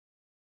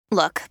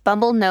Look,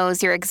 Bumble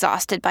knows you're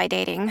exhausted by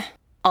dating.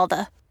 All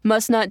the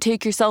must not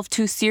take yourself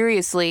too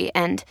seriously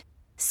and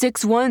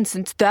 6'1"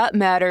 since that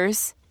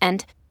matters.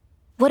 And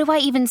what do I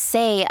even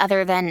say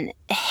other than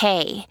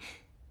hey?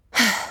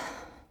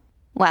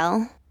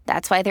 Well,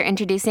 that's why they're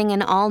introducing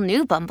an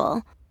all-new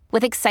Bumble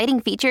with exciting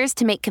features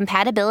to make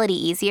compatibility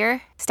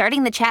easier,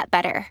 starting the chat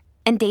better,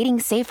 and dating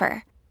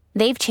safer.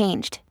 They've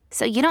changed,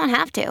 so you don't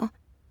have to.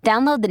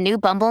 Download the new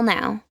Bumble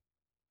now.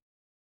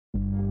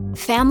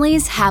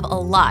 Families have a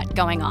lot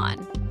going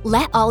on.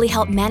 Let Ollie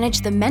help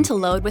manage the mental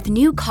load with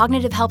new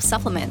cognitive help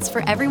supplements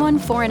for everyone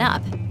 4 and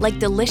up, like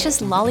delicious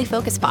Lolly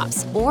Focus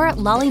Pops or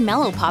Lolly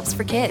Mellow Pops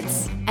for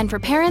kids. And for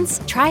parents,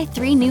 try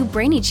 3 new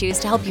Brainy Chews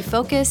to help you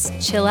focus,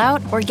 chill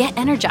out, or get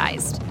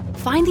energized.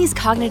 Find these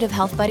cognitive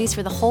health buddies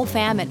for the whole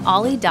fam at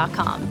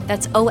ollie.com.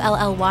 That's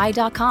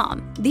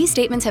OLLY.com. These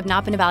statements have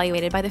not been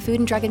evaluated by the Food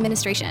and Drug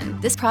Administration.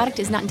 This product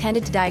is not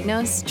intended to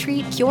diagnose,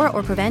 treat, cure,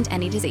 or prevent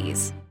any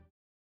disease.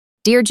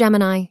 Dear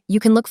Gemini, you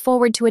can look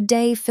forward to a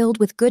day filled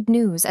with good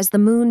news as the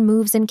moon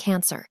moves in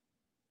Cancer.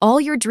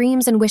 All your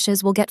dreams and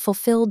wishes will get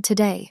fulfilled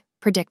today,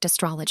 predict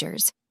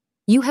astrologers.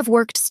 You have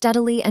worked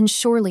steadily and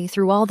surely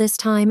through all this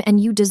time, and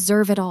you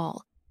deserve it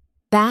all.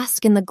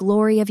 Bask in the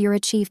glory of your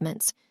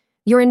achievements.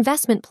 Your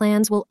investment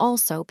plans will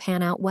also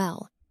pan out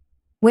well.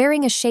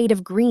 Wearing a shade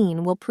of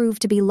green will prove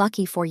to be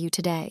lucky for you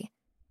today.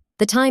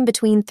 The time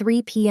between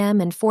 3 p.m.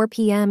 and 4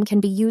 p.m. can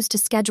be used to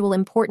schedule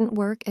important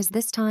work, as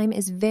this time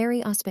is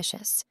very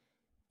auspicious.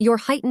 Your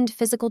heightened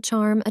physical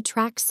charm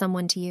attracts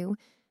someone to you,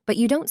 but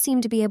you don't seem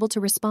to be able to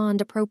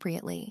respond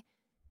appropriately.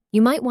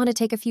 You might want to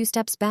take a few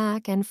steps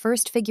back and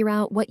first figure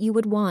out what you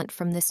would want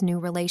from this new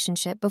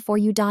relationship before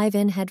you dive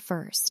in head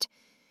first.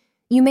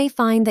 You may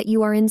find that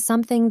you are in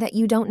something that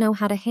you don't know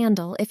how to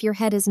handle if your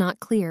head is not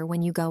clear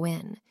when you go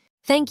in.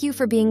 Thank you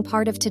for being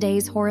part of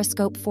today's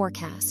horoscope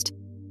forecast.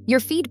 Your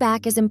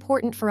feedback is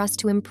important for us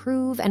to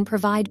improve and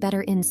provide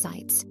better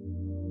insights.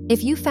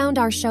 If you found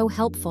our show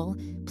helpful,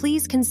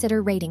 please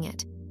consider rating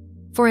it.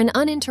 For an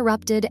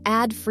uninterrupted,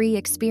 ad-free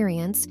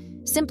experience,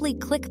 simply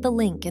click the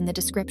link in the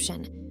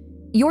description.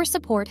 Your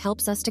support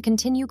helps us to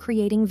continue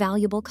creating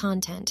valuable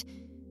content.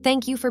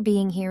 Thank you for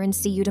being here, and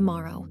see you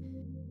tomorrow.